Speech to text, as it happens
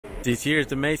This here is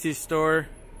the Macy's store.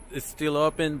 It's still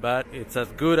open, but it's as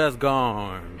good as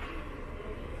gone.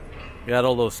 Got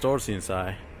all those stores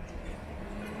inside.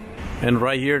 And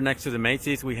right here next to the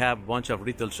Macy's, we have a bunch of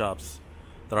retail shops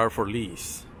that are for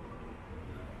lease.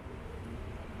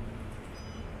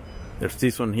 There's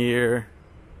this one here,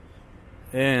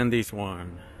 and this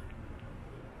one.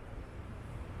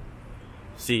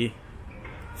 See,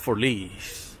 for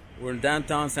lease. We're in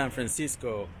downtown San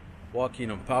Francisco, walking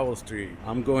on Powell Street.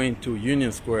 I'm going to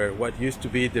Union Square, what used to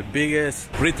be the biggest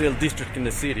retail district in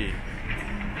the city.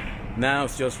 Now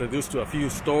it's just reduced to a few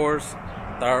stores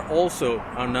that are also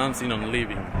announcing on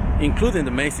leaving, including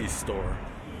the Macy's store.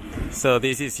 So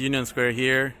this is Union Square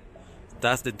here.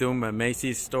 That's the Doom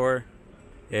Macy's store.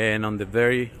 And on the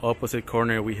very opposite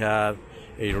corner, we have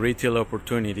a retail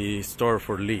opportunity store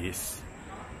for lease.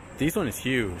 This one is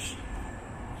huge.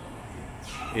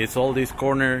 It's all this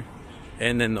corner,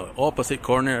 and then the opposite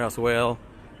corner as well.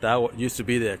 That used to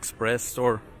be the Express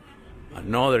store.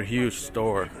 Another huge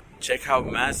store. Check how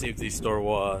massive this store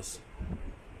was.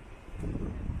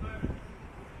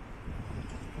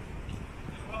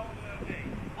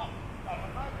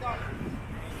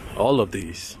 All of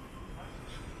these.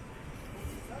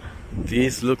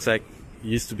 This looks like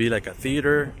used to be like a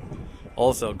theater,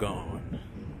 also gone.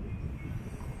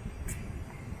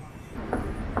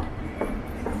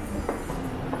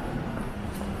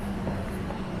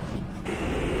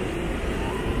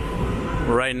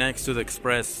 Right next to the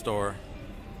Express store.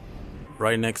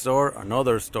 Right next door,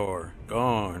 another store,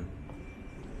 gone.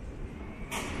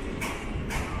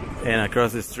 And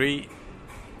across the street,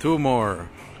 two more,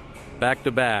 back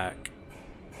to back.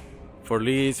 For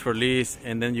lease,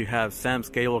 and then you have Sam's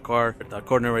Cable Car, that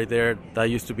corner right there, that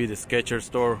used to be the Skechers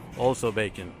store, also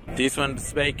vacant. This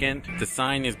one's vacant, the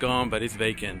sign is gone, but it's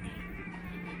vacant.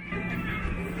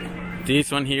 This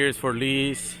one here is for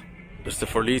lease, there's the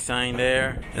for lease sign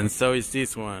there, and so is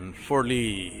this one, for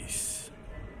lease.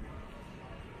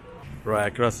 Right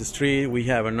across the street, we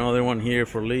have another one here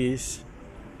for lease.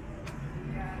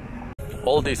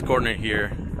 All this corner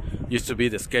here used to be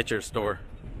the Skechers store,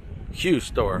 huge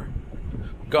store.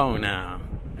 Gone now,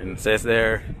 and it says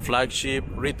there, flagship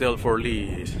retail for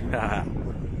lease.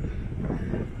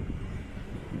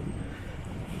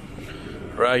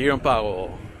 Right here on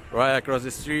Powell, right across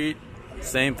the street,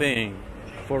 same thing,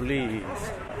 for lease.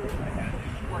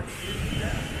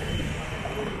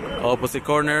 Opposite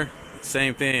corner,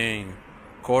 same thing,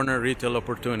 corner retail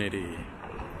opportunity.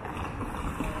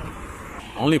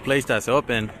 Only place that's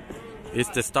open is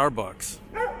the Starbucks.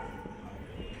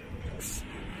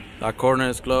 That corner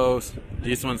is closed,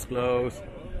 this one's closed,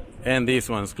 and this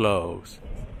one's closed.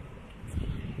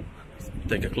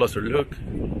 Take a closer look.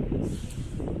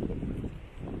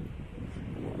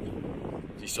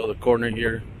 You saw the corner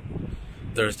here.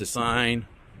 There's the sign,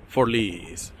 for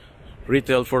lease.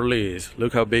 Retail for lease.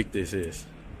 Look how big this is.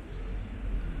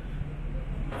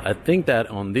 I think that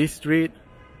on this street,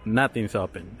 nothing's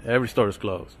open. Every store is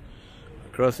closed.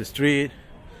 Across the street,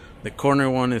 the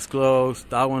corner one is closed,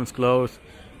 that one's closed.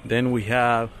 Then we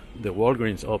have the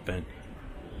Walgreens open,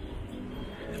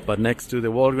 but next to the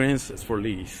Walgreens is for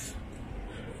lease.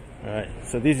 Alright,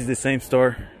 so this is the same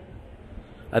store.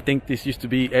 I think this used to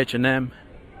be H&M,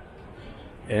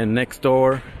 and next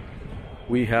door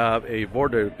we have a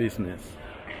border business.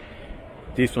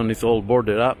 This one is all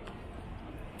boarded up.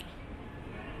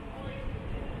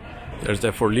 There's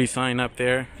the for lease sign up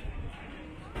there.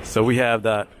 So we have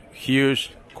that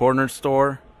huge corner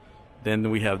store,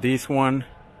 then we have this one.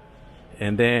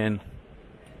 And then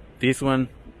this one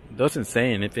doesn't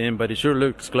say anything, but it sure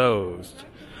looks closed.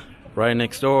 Right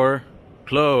next door,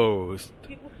 closed.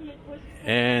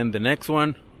 And the next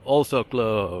one, also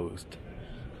closed.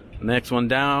 Next one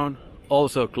down,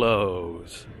 also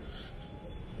closed.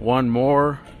 One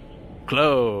more,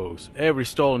 closed. Every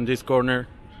store in this corner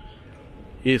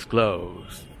is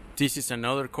closed. This is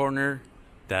another corner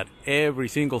that every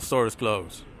single store is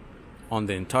closed on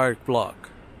the entire block.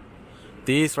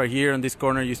 This right here in this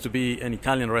corner used to be an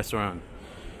Italian restaurant.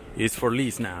 It's for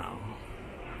lease now.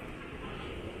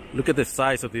 Look at the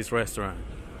size of this restaurant.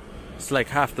 It's like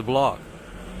half the block.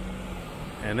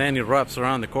 And then it wraps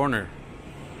around the corner.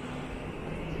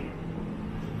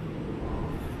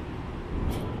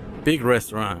 Big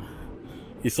restaurant.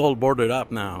 It's all boarded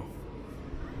up now.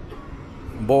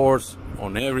 Boards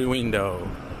on every window.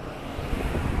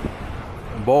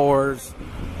 Boards,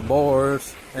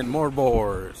 boards, and more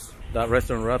boards. That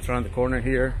restaurant wraps around the corner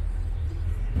here.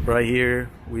 Right here,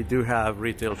 we do have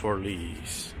retail for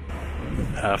lease.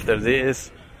 After this,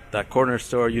 that corner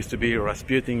store used to be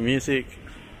Rasputin Music,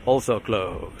 also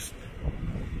closed.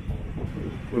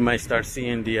 we might start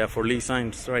seeing the for lease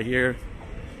signs right here.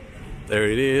 There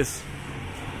it is.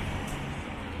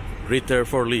 Retail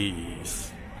for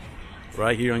lease.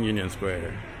 Right here on Union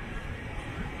Square.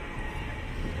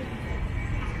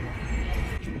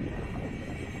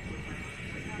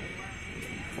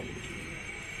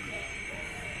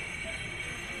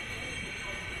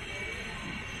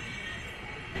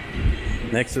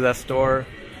 Next to that store,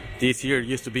 this here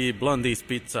used to be Blondie's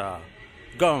Pizza.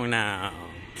 Gone now.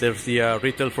 There's the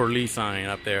retail for lease sign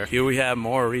up there. Here we have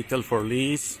more retail for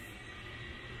lease.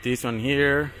 This one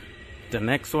here, the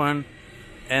next one,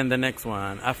 and the next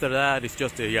one. After that, it's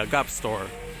just a Gap store.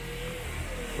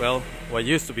 Well, what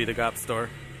used to be the Gap store.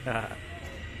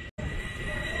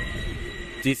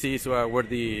 This is where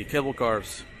the cable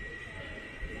cars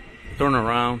turn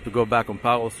around to go back on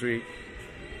Powell Street.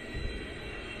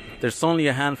 There's only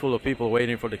a handful of people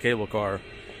waiting for the cable car,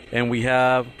 and we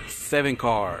have 7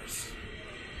 cars,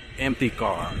 empty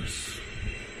cars,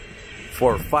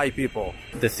 for 5 people.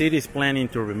 The city is planning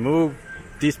to remove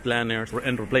these planners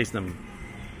and replace them.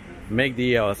 Make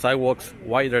the sidewalks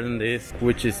wider than this,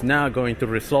 which is not going to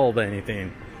resolve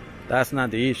anything. That's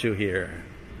not the issue here.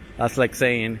 That's like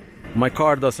saying, my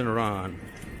car doesn't run,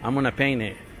 I'm gonna paint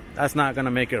it. That's not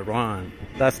gonna make it run.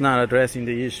 That's not addressing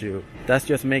the issue. That's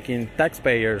just making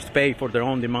taxpayers pay for their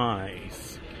own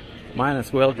demise. Might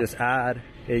as well just add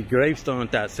a gravestone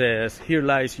that says, here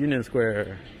lies Union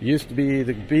Square. Used to be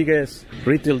the biggest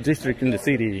retail district in the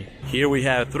city. Here we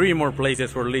have 3 more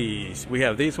places for lease. We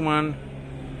have this one,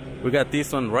 we got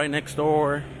this one right next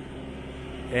door,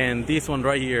 and this one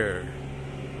right here.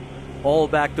 All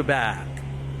back to back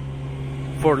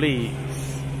for lease.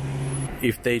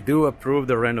 If they do approve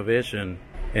the renovation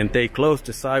and they close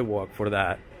the sidewalk for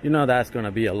that, you know that's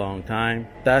gonna be a long time.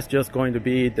 That's just going to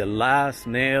be the last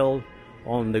nail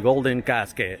on the golden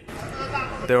casket.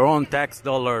 Their own tax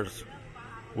dollars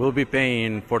will be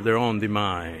paying for their own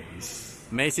demise.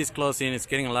 Macy's closing is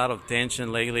getting a lot of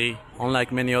attention lately,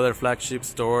 unlike many other flagship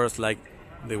stores like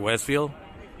the Westfield,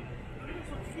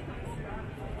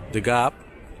 the Gap,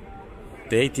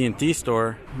 the AT&T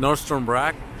store, Nordstrom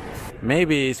Rack.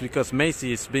 Maybe it's because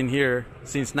Macy's been here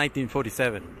since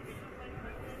 1947.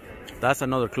 That's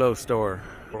another closed store.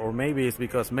 Or maybe it's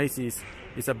because Macy's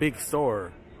is a big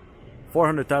store.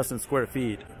 400,000 square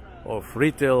feet of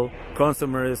retail,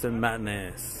 consumerism,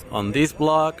 madness. On this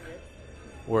block,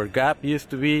 where Gap used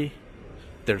to be,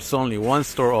 there's only 1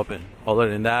 store open. Other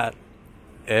than that,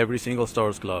 every single store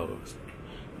is closed.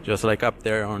 Just like up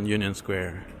there on Union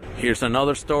Square. Here's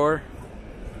another store.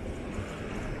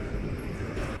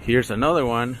 Here's another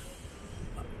one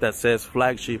that says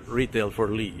flagship retail for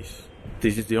lease.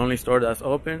 This is the only store that's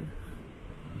open.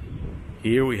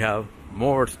 Here we have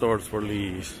more stores for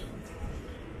lease.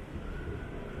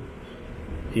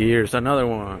 Here's another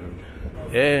one.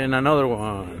 And another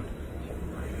one.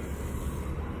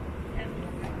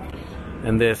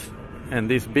 And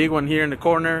this big one here in the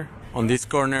corner. On this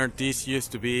corner, this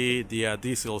used to be the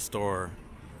diesel store.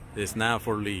 It's now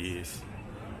for lease.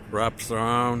 Wraps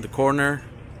around the corner.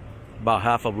 About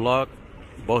half a block,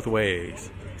 both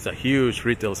ways. It's a huge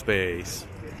retail space.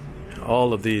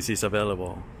 All of this is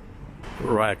available.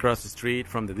 Right across the street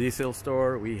from the diesel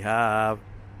store, we have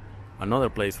another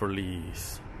place for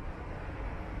lease.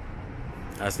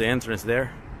 That's the entrance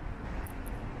there.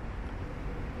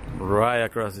 Right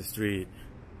across the street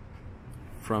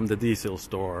from the diesel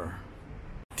store.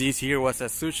 This here was a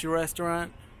sushi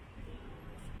restaurant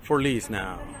for lease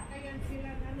now.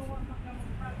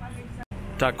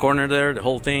 That corner there, the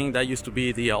whole thing, that used to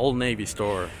be the Old Navy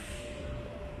store.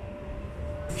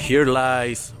 Here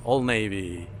lies Old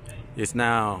Navy. It's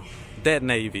now Dead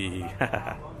Navy.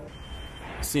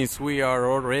 Since we are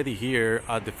already here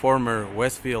at the former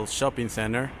Westfield Shopping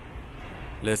Center,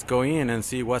 let's go in and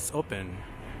see what's open.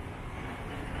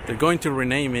 They're going to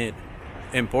rename it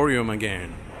Emporium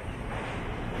again.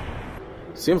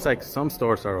 Seems like some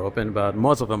stores are open, but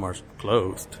most of them are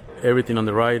closed. Everything on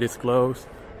the right is closed.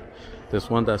 There's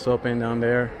one that's open down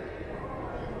there.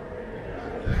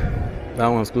 That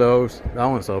one's closed. That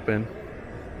one's open.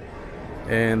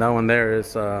 And that one there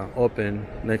is open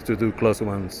next to 2 closed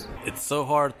ones. It's so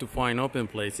hard to find open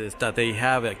places that they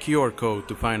have a QR code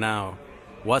to find out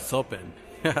what's open.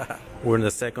 We're in the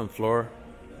 2nd floor.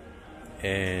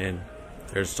 And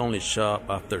there's only shop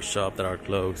after shop that are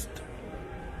closed.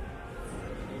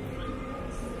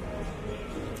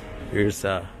 Here's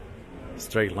a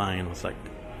straight line. It's like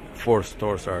 4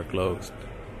 stores are closed.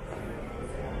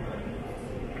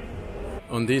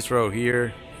 On this row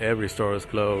here, every store is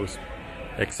closed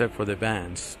except for the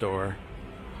Vans store.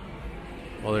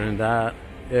 Other than that,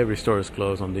 every store is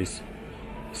closed on this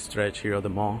stretch here of the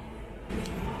mall.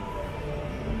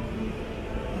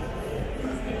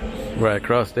 Right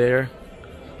across there,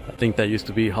 I think that used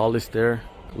to be Hollister,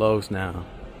 closed now.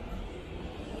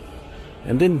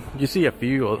 And then you see a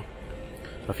few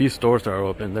stores that are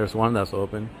open. There's one that's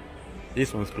open.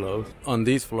 This one's closed. On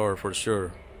this floor for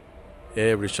sure,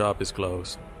 every shop is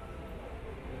closed.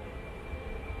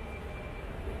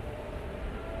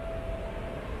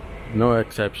 No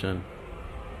exception.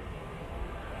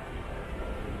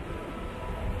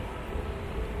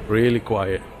 Really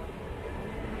quiet.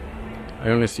 I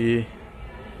only see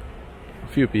a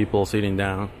few people sitting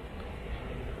down.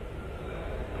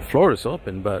 The floor is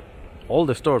open, but all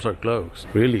the stores are closed.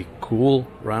 Really cool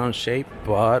round shape,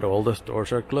 but all the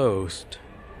stores are closed.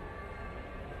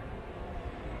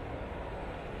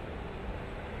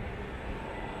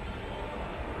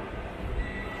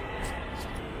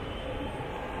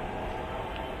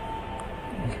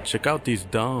 Check out this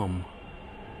dome.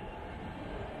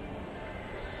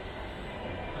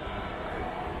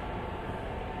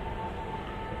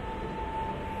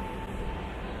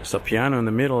 There's a piano in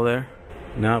the middle there.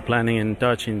 Not planning on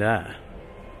touching that.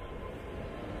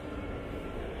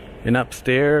 And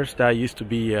upstairs, that used to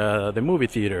be the movie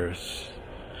theaters.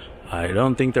 I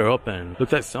don't think they're open.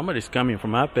 Looks like somebody's coming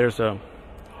from up there, so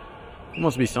there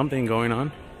must be something going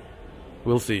on.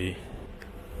 We'll see.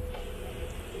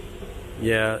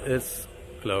 Yeah, it's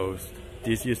closed.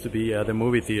 This used to be the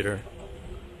movie theater.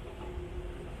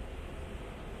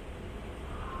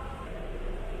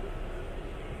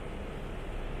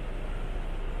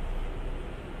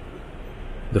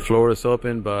 The floor is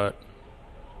open, but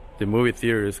the movie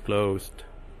theater is closed.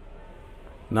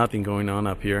 Nothing going on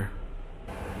up here.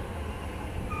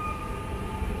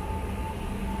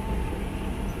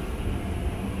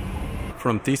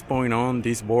 From this point on,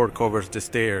 this board covers the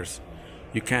stairs.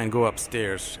 You can't go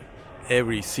upstairs.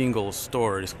 Every single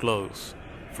store is closed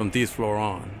from this floor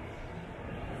on.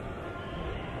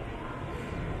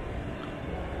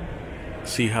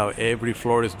 See how every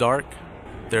floor is dark?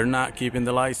 They're not keeping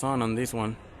the lights on this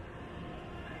one.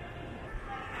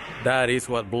 That is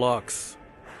what blocks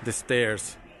the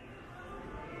stairs.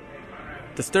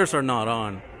 The stairs are not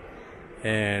on,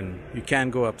 and you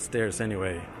can't go upstairs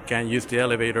anyway. You can't use the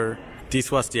elevator.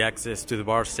 This was the access to the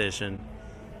bar station.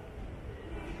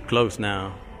 Closed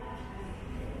now.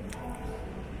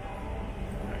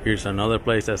 Here's another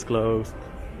place that's closed.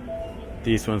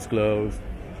 This one's closed.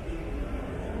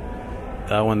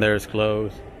 That one there is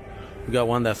closed. We got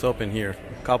one that's open here.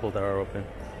 A couple that are open.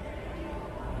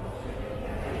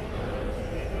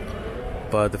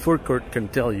 But the food court can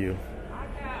tell you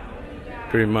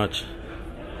pretty much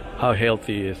how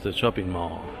healthy is the shopping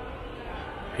mall.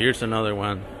 Here's another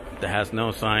one that has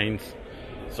no signs.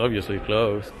 It's obviously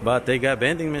closed, but they got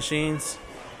vending machines.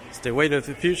 It's the way of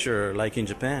the future, like in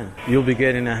Japan. You'll be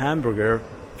getting a hamburger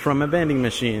from a vending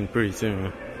machine pretty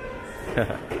soon.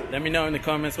 Let me know in the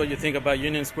comments what you think about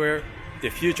Union Square, the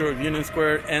future of Union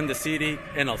Square and the city,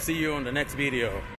 and I'll see you on the next video.